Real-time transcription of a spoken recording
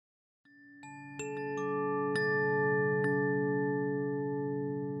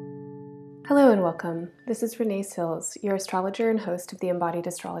Hello and welcome. This is Renee Sills, your astrologer and host of the Embodied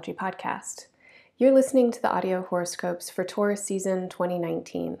Astrology podcast. You're listening to the audio horoscopes for Taurus season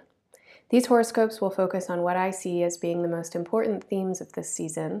 2019. These horoscopes will focus on what I see as being the most important themes of this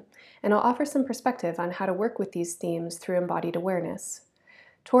season, and I'll offer some perspective on how to work with these themes through embodied awareness.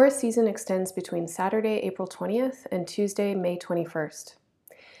 Taurus season extends between Saturday, April 20th and Tuesday, May 21st.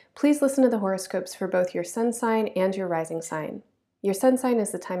 Please listen to the horoscopes for both your sun sign and your rising sign. Your sun sign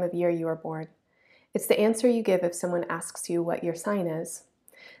is the time of year you are born. It's the answer you give if someone asks you what your sign is.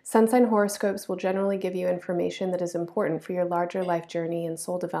 Sun sign horoscopes will generally give you information that is important for your larger life journey and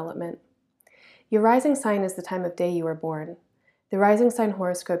soul development. Your rising sign is the time of day you are born. The rising sign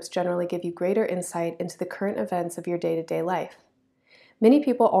horoscopes generally give you greater insight into the current events of your day-to-day life. Many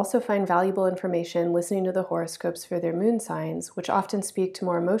people also find valuable information listening to the horoscopes for their moon signs, which often speak to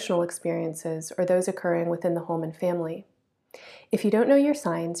more emotional experiences or those occurring within the home and family. If you don't know your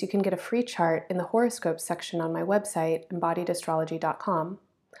signs, you can get a free chart in the horoscopes section on my website, embodiedastrology.com.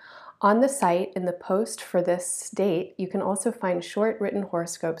 On the site, in the post for this date, you can also find short written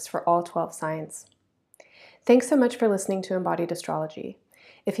horoscopes for all 12 signs. Thanks so much for listening to Embodied Astrology.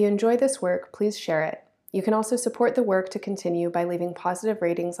 If you enjoy this work, please share it. You can also support the work to continue by leaving positive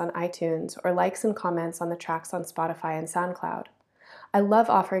ratings on iTunes or likes and comments on the tracks on Spotify and SoundCloud. I love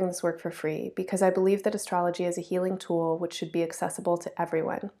offering this work for free because I believe that astrology is a healing tool which should be accessible to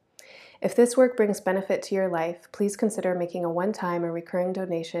everyone. If this work brings benefit to your life, please consider making a one-time or recurring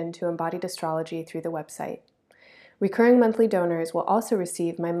donation to Embodied Astrology through the website. Recurring monthly donors will also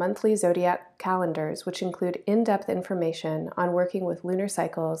receive my monthly zodiac calendars, which include in-depth information on working with lunar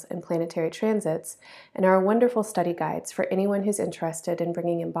cycles and planetary transits, and are wonderful study guides for anyone who's interested in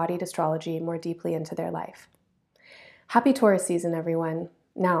bringing embodied astrology more deeply into their life. Happy Taurus season, everyone.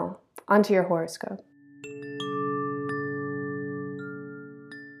 Now, onto your horoscope.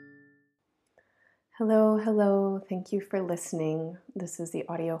 Hello. Thank you for listening. This is the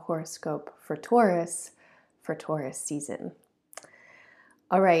audio horoscope for Taurus season.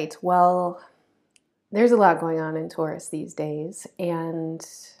 All right, well, there's a lot going on in Taurus these days, and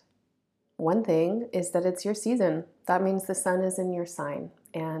one thing is that it's your season. That means the sun is in your sign,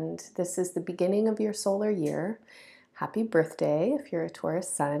 and this is the beginning of your solar year. Happy birthday if you're a Taurus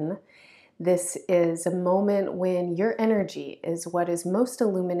sun. This is a moment when your energy is what is most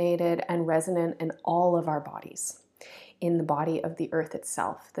illuminated and resonant in all of our bodies, in the body of the earth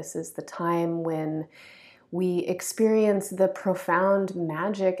itself. This is the time when we experience the profound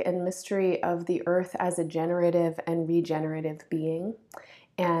magic and mystery of the earth as a generative and regenerative being.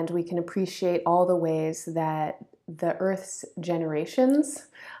 And we can appreciate all the ways that the earth's generations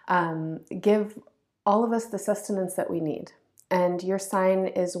give all of us the sustenance that we need. And your sign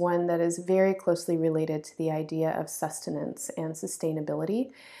is one that is very closely related to the idea of sustenance and sustainability.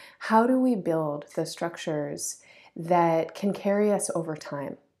 How do we build the structures that can carry us over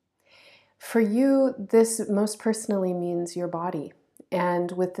time? For you, this most personally means your body.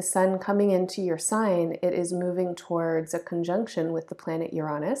 And with the sun coming into your sign, it is moving towards a conjunction with the planet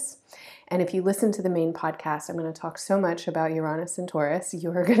Uranus. And if you listen to the main podcast, I'm going to talk so much about Uranus and Taurus.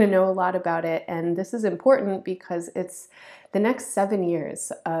 You are going to know a lot about it. And this is important because it's the next 7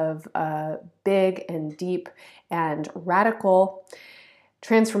 years of a big and deep and radical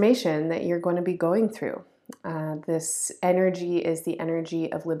transformation that you're going to be going through. This energy is the energy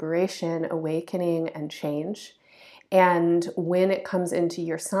of liberation, awakening, and change. And when it comes into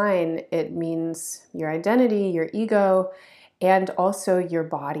your sign, it means your identity, your ego, and also your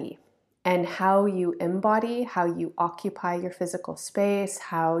body. And how you embody, how you occupy your physical space,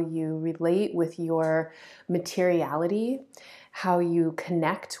 how you relate with your materiality, how you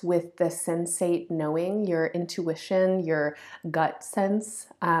connect with the sensate knowing, your intuition, your gut sense.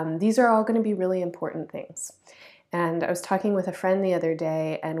 These are all going to be really important things. And I was talking with a friend the other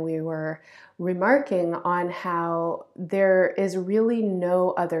day, and we were remarking on how there is really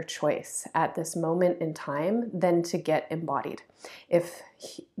no other choice at this moment in time than to get embodied. If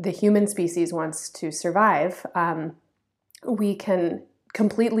the human species wants to survive, we can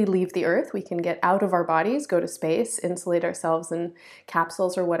completely leave the earth. We can get out of our bodies, go to space, insulate ourselves in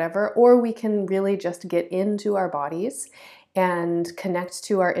capsules or whatever, or we can really just get into our bodies and connect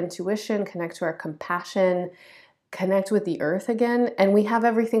to our intuition, connect to our compassion, connect with the earth again, and we have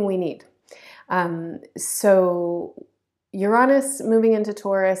everything we need. So Uranus moving into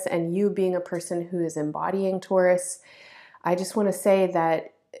Taurus and you being a person who is embodying Taurus, I just want to say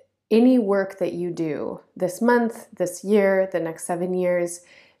that any work that you do this month, this year, the next 7 years,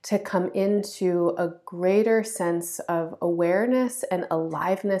 to come into a greater sense of awareness and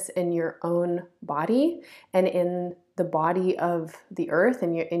aliveness in your own body and in the body of the earth,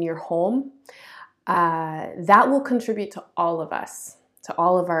 in your home. That will contribute to all of us, to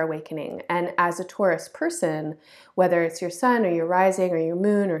all of our awakening. And as a Taurus person, whether it's your sun or your rising or your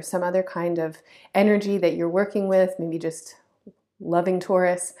moon or some other kind of energy that you're working with, maybe just loving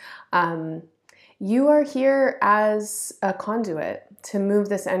Taurus, you are here as a conduit to move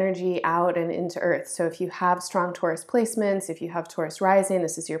this energy out and into Earth. So if you have strong Taurus placements, if you have Taurus rising,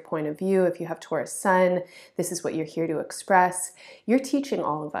 this is your point of view. If you have Taurus sun, this is what you're here to express. You're teaching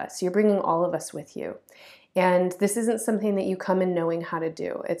all of us. You're bringing all of us with you. And this isn't something that you come in knowing how to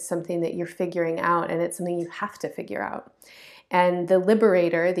do. It's something that you're figuring out, and it's something you have to figure out. And the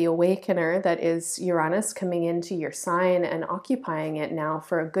liberator, the awakener that is Uranus coming into your sign and occupying it now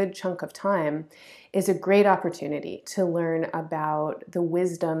for a good chunk of time is a great opportunity to learn about the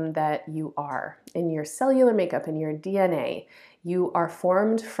wisdom that you are in your cellular makeup, in your DNA. You are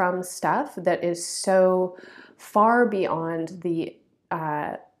formed from stuff that is so far beyond the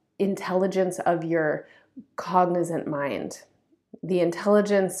intelligence of your cognizant mind, the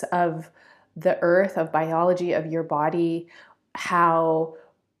intelligence of the earth, of biology, of your body, how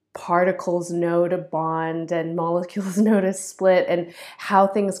particles know to bond and molecules know to split, and how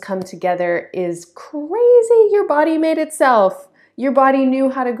things come together is crazy. Your body made itself. Your body knew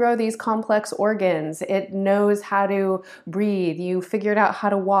how to grow these complex organs. It knows how to breathe. You figured out how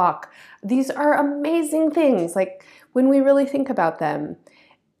to walk. These are amazing things. Like, when we really think about them,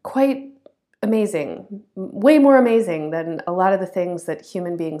 quite amazing, way more amazing than a lot of the things that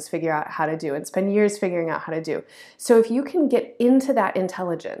human beings figure out how to do and spend years figuring out how to do. So if you can get into that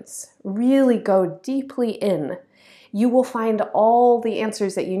intelligence, really go deeply in, you will find all the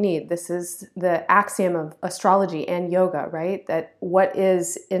answers that you need. This is the axiom of astrology and yoga, right? That what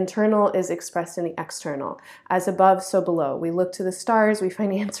is internal is expressed in the external. As above, so below. We look to the stars, we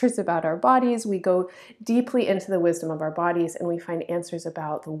find answers about our bodies, we go deeply into the wisdom of our bodies, and we find answers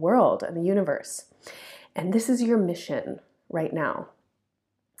about the world and the universe. And this is your mission right now.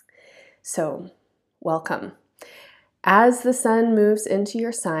 So, welcome. As the sun moves into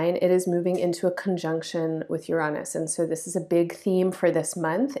your sign, it is moving into a conjunction with Uranus. And so this is a big theme for this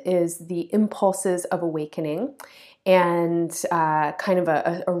month, is the impulses of awakening and kind of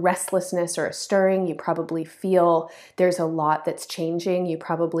a restlessness or a stirring. You probably feel there's a lot that's changing. You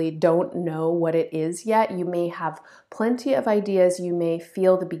probably don't know what it is yet. You may have plenty of ideas. You may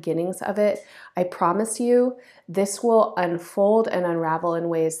feel the beginnings of it. I promise you, this will unfold and unravel in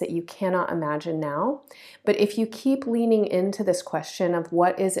ways that you cannot imagine now. But if you keep leaning into this question of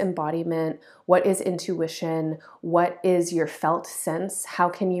what is embodiment, what is intuition, what is your felt sense, how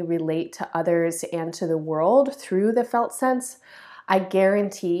can you relate to others and to the world through the felt sense, I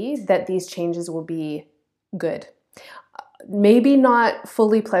guarantee that these changes will be good. Maybe not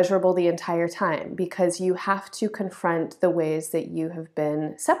fully pleasurable the entire time, because you have to confront the ways that you have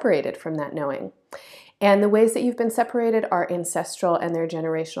been separated from that knowing. And the ways that you've been separated are ancestral and they're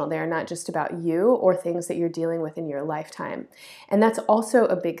generational. They are not just about you or things that you're dealing with in your lifetime. And that's also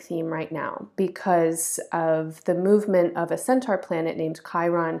a big theme right now because of the movement of a centaur planet named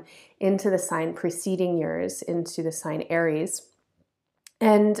Chiron into the sign preceding yours, into the sign Aries.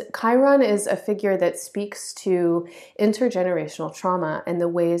 And Chiron is a figure that speaks to intergenerational trauma and the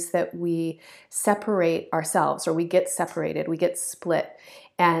ways that we separate ourselves, or we get separated, we get split.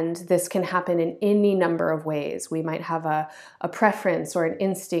 And this can happen in any number of ways. We might have a preference or an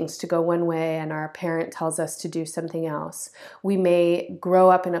instinct to go one way and our parent tells us to do something else. We may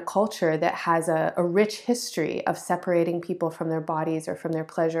grow up in a culture that has a rich history of separating people from their bodies or from their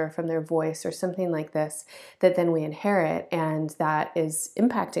pleasure, or from their voice or something like this, that then we inherit and that is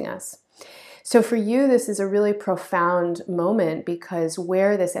impacting us. So for you, this is a really profound moment because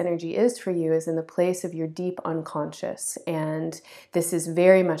where this energy is for you is in the place of your deep unconscious. And this is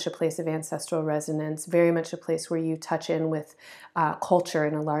very much a place of ancestral resonance, very much a place where you touch in with culture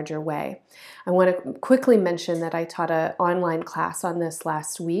in a larger way. I want to quickly mention that I taught an online class on this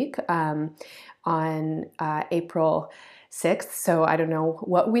last week on April 6th. So I don't know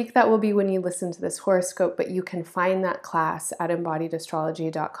what week that will be when you listen to this horoscope, but you can find that class at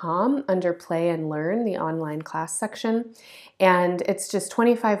embodiedastrology.com under Play and Learn, the online class section. And it's just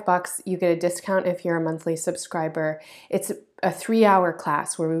 $25. You get a discount if you're a monthly subscriber. It's a 3-hour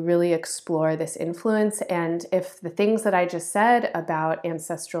class where we really explore this influence. And if the things that I just said about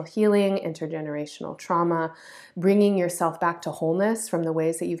ancestral healing, intergenerational trauma, bringing yourself back to wholeness from the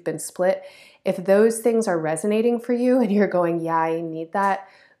ways that you've been split, if those things are resonating for you and you're going, yeah, I need that,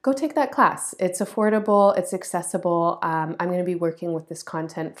 go take that class. It's affordable, it's accessible. I'm going to be working with this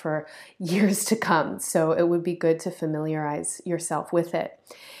content for years to come, so it would be good to familiarize yourself with it.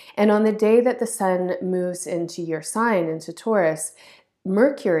 And on the day that the sun moves into your sign, into Taurus,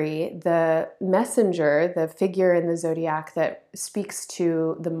 Mercury, the messenger, the figure in the zodiac that speaks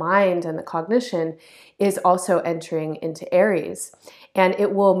to the mind and the cognition, is also entering into Aries. And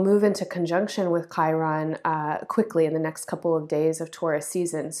it will move into conjunction with Chiron quickly in the next couple of days of Taurus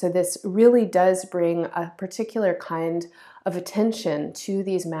season. So this really does bring a particular kind of attention to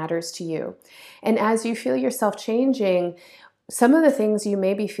these matters to you. And as you feel yourself changing, some of the things you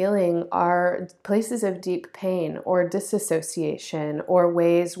may be feeling are places of deep pain or disassociation, or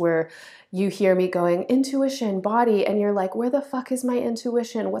ways where you hear me going, intuition, body, and you're like, where the fuck is my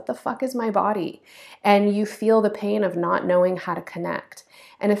intuition? What the fuck is my body? And you feel the pain of not knowing how to connect.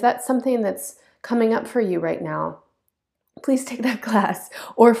 And if that's something that's coming up for you right now, please take that class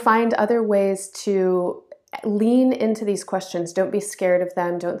or find other ways to lean into these questions. Don't be scared of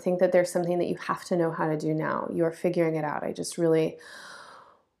them. Don't think that there's something that you have to know how to do now. You're figuring it out. I just really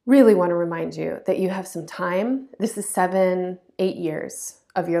want to remind you that you have some time. This is 7-8 years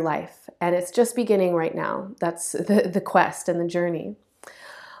of your life, and it's just beginning right now. That's the quest and the journey.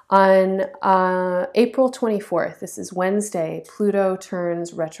 On April 24th, this is Wednesday, Pluto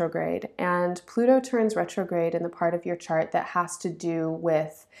turns retrograde. And Pluto turns retrograde in the part of your chart that has to do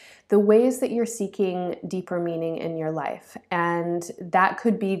with the ways that you're seeking deeper meaning in your life. And that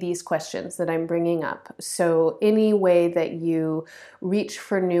could be these questions that I'm bringing up. So any way that you reach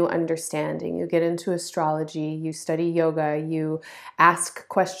for new understanding, you get into astrology, you study yoga, you ask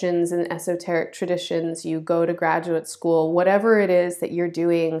questions in esoteric traditions, you go to graduate school, whatever it is that you're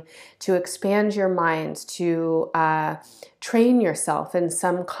doing to expand your mind, to train yourself in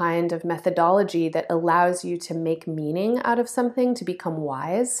some kind of methodology that allows you to make meaning out of something, to become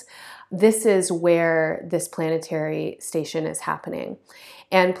wise. This is where this planetary station is happening.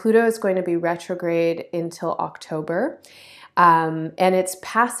 And Pluto is going to be retrograde until October. And it's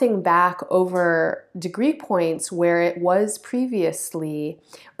passing back over degree points where it was previously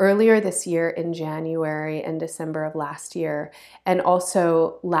earlier this year in January and December of last year, and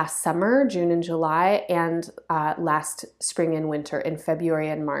also last summer, June and July, and last spring and winter in February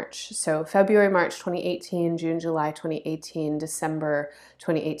and March. So February, March 2018, June, July 2018, December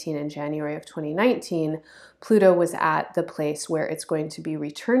 2018, and January of 2019, Pluto was at the place where it's going to be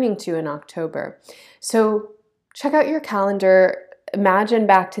returning to in October. So check out your calendar, imagine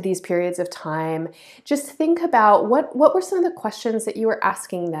back to these periods of time. Just think about what were some of the questions that you were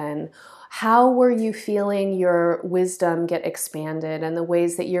asking then? How were you feeling your wisdom get expanded and the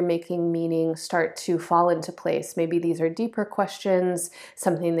ways that you're making meaning start to fall into place? Maybe these are deeper questions,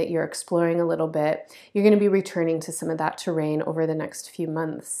 something that you're exploring a little bit. You're going to be returning to some of that terrain over the next few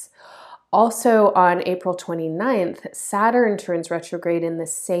months. Also on April 29th, Saturn turns retrograde in the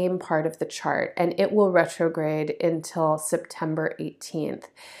same part of the chart, and it will retrograde until September 18th.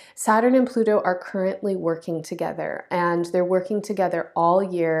 Saturn and Pluto are currently working together, and they're working together all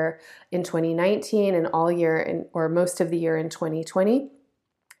year in 2019 and all year or most of the year in 2020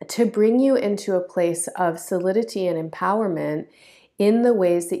 to bring you into a place of solidity and empowerment in the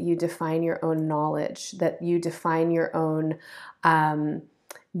ways that you define your own knowledge, that you define your own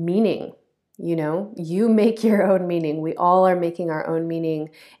meaning. You know, you make your own meaning. We all are making our own meaning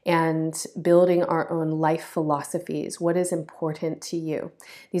and building our own life philosophies. What is important to you?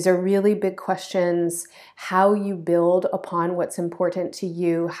 These are really big questions. How you build upon what's important to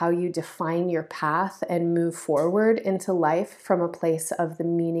you, how you define your path and move forward into life from a place of the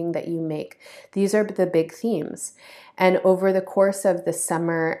meaning that you make. These are the big themes. And over the course of the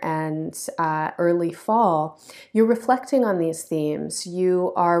summer and early fall, you're reflecting on these themes.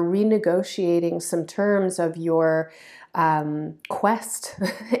 You are renegotiating some terms of your quest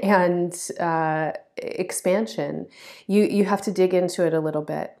and expansion. You have to dig into it a little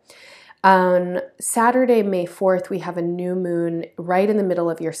bit. On Saturday, May 4th, we have a new moon right in the middle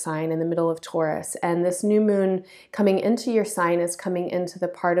of your sign, in the middle of Taurus. And this new moon coming into your sign is coming into the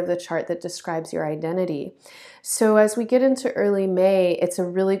part of the chart that describes your identity. So as we get into early May, it's a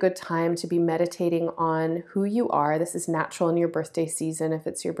really good time to be meditating on who you are. This is natural in your birthday season, if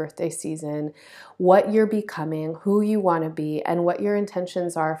it's your birthday season, what you're becoming, who you want to be, and what your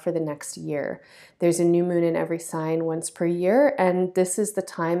intentions are for the next year. There's a new moon in every sign once per year, and this is the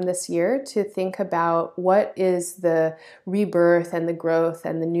time this year to think about what is the rebirth and the growth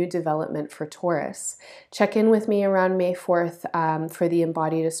and the new development for Taurus. Check in with me around May 4th for the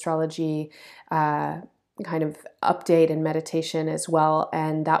embodied astrology kind of update and meditation as well,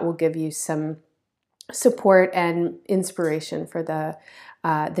 and that will give you some support and inspiration for the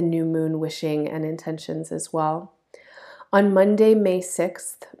new moon wishing and intentions as well. On Monday, May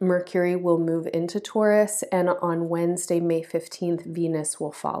 6th, Mercury will move into Taurus, and on Wednesday, May 15th, Venus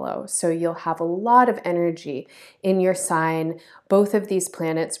will follow. So you'll have a lot of energy in your sign. Both of these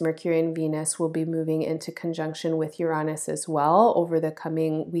planets, Mercury and Venus, will be moving into conjunction with Uranus as well over the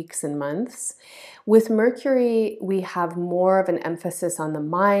coming weeks and months. With Mercury, we have more of an emphasis on the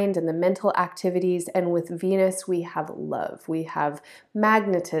mind and the mental activities, and with Venus, we have love. We have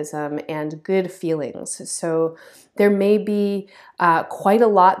magnetism and good feelings. So there may be quite a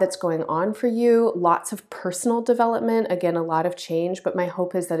lot that's going on for you, lots of personal development, again, a lot of change, but my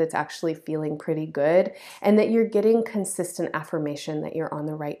hope is that it's actually feeling pretty good and that you're getting consistent affirmation that you're on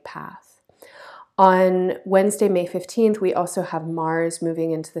the right path. On Wednesday, May 15th, we also have Mars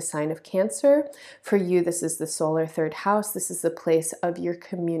moving into the sign of Cancer. For you, this is the solar third house. This is the place of your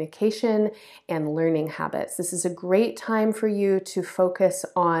communication and learning habits. This is a great time for you to focus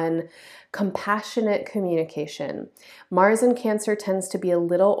on compassionate communication. Mars in Cancer tends to be a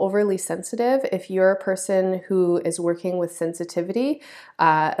little overly sensitive. If you're a person who is working with sensitivity,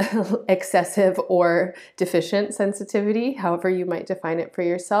 excessive or deficient sensitivity, however you might define it for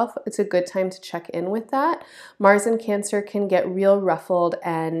yourself, it's a good time to check in with that. Mars in Cancer can get real ruffled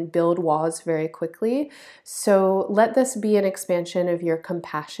and build walls very quickly. So let this be an expansion of your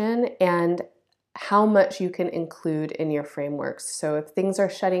compassion and how much you can include in your frameworks. So if things are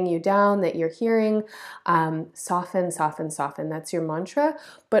shutting you down that you're hearing, soften, soften, soften. That's your mantra.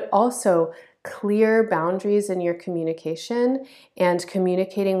 But also clear boundaries in your communication and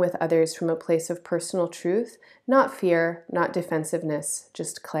communicating with others from a place of personal truth, not fear, not defensiveness,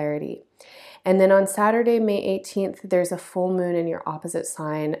 just clarity. And then on Saturday, May 18th, there's a full moon in your opposite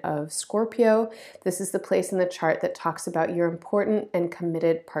sign of Scorpio. This is the place in the chart that talks about your important and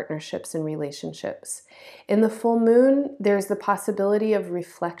committed partnerships and relationships. In the full moon, there's the possibility of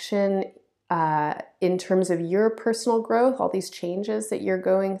reflection in terms of your personal growth, all these changes that you're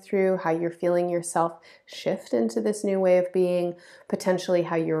going through, how you're feeling yourself shift into this new way of being, potentially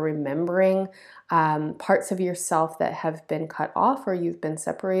how you're remembering parts of yourself that have been cut off or you've been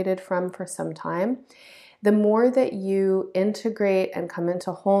separated from for some time. The more that you integrate and come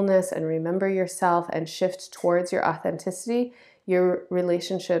into wholeness and remember yourself and shift towards your authenticity, your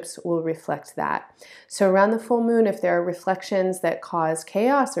relationships will reflect that. So around the full moon, if there are reflections that cause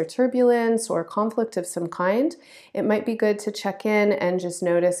chaos or turbulence or conflict of some kind, it might be good to check in and just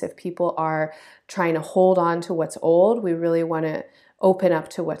notice if people are trying to hold on to what's old. We really want to open up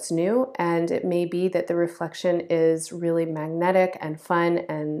to what's new, and it may be that the reflection is really magnetic and fun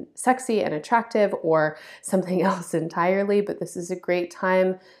and sexy and attractive or something else entirely, but this is a great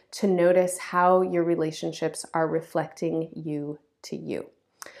time to notice how your relationships are reflecting you to you.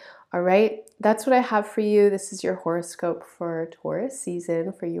 All right, that's what I have for you. This is your horoscope for Taurus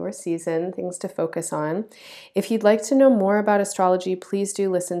season, for your season, things to focus on. If you'd like to know more about astrology, please do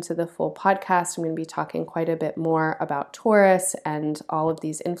listen to the full podcast. I'm going to be talking quite a bit more about Taurus and all of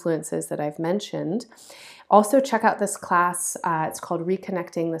these influences that I've mentioned. Also, check out this class. It's called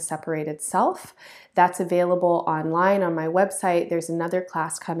Reconnecting the Separated Self. That's available online on my website. There's another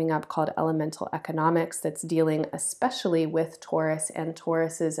class coming up called Elemental Economics that's dealing especially with Taurus and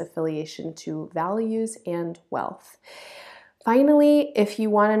Taurus's affiliation to values and wealth. Finally, if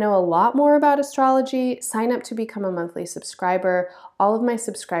you want to know a lot more about astrology, sign up to become a monthly subscriber. All of my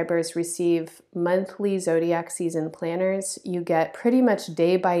subscribers receive monthly zodiac season planners. You get pretty much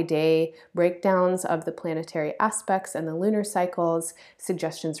day-by-day breakdowns of the planetary aspects and the lunar cycles,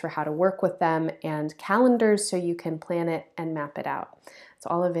 suggestions for how to work with them, and calendars so you can plan it and map it out. It's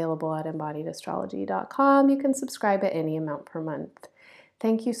all available at embodiedastrology.com. You can subscribe at any amount per month.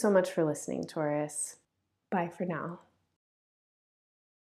 Thank you so much for listening, Taurus. Bye for now.